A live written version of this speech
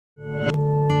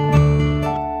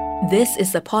This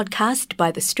is a podcast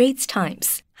by The Straits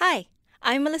Times. Hi,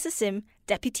 I'm Melissa Sim,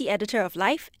 Deputy Editor of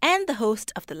Life and the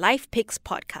host of the Life Picks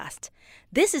podcast.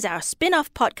 This is our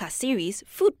spin-off podcast series,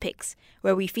 Food Picks,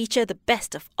 where we feature the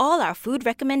best of all our food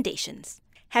recommendations.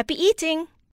 Happy eating!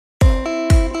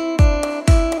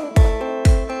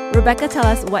 Rebecca, tell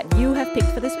us what you have picked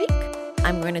for this week.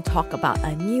 I'm going to talk about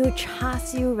a new char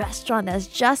siew restaurant that's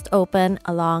just opened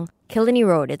along Killarney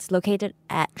Road. It's located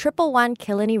at 111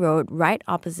 Killarney Road, right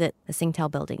opposite the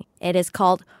Singtel building. It is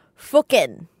called Fook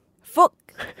Kin. Fook.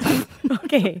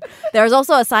 Okay. There's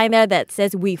also a sign there that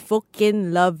says, "We Fook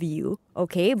Kin love you."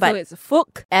 Okay, but So it's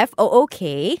Fook Fook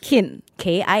Kin.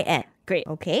 Kin. Great.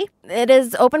 Okay. It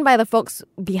is opened by the folks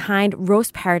behind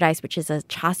Roast Paradise, which is a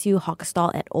char siew hawker stall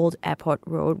at Old Airport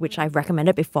Road, which I've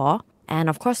recommended before. And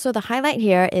of course, so the highlight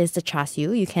here is the char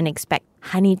siew. You can expect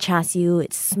honey char siew.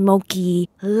 It's smoky,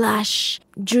 lush,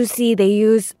 juicy. They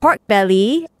use pork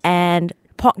belly and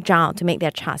pork jowl to make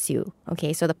their char siew.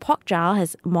 Okay, so the pork jowl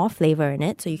has more flavor in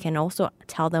it. So you can also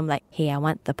tell them like, hey, I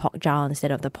want the pork jowl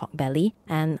instead of the pork belly.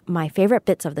 And my favorite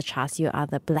bits of the char siew are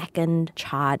the blackened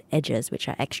charred edges, which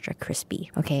are extra crispy.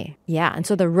 Okay, yeah. And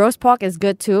so the roast pork is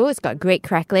good too. It's got great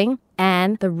crackling.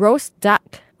 And the roast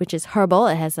duck, which is herbal.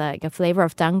 It has a flavor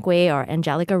of tang kueh or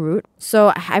angelica root.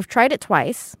 So I've tried it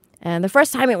twice. And the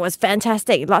first time it was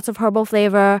fantastic. Lots of herbal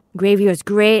flavor. Gravy was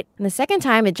great. And the second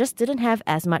time it just didn't have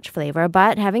as much flavor.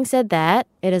 But having said that,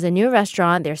 it is a new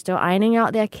restaurant. They're still ironing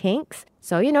out their kinks.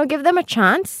 So, give them a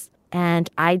chance. And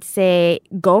I'd say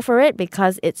go for it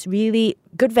because it's really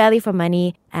good value for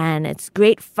money and it's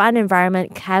great fun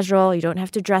environment, casual. You don't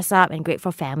have to dress up and great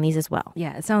for families as well.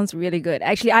 Yeah, it sounds really good.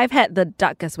 Actually, I've had the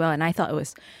duck as well and I thought it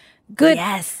was good.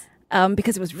 Yes.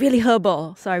 Because it was really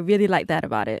herbal. So I really like that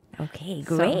about it. Okay,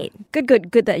 great. So,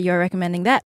 good that you're recommending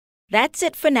that. That's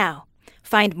it for now.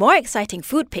 Find more exciting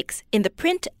food picks in the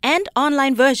print and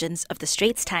online versions of The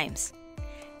Straits Times.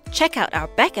 Check out our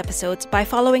back episodes by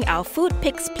following our Food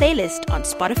Picks playlist on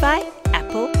Spotify,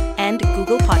 Apple, and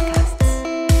Google Podcasts.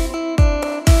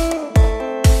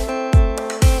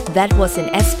 That was an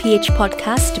SPH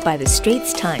podcast by The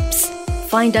Straits Times.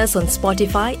 Find us on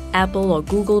Spotify, Apple or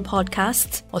Google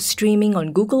Podcasts or streaming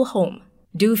on Google Home.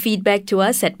 Do feedback to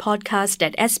us at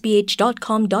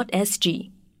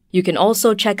podcast@sph.com.sg. You can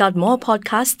also check out more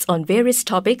podcasts on various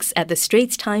topics at The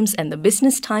Straits Times and The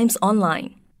Business Times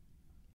online.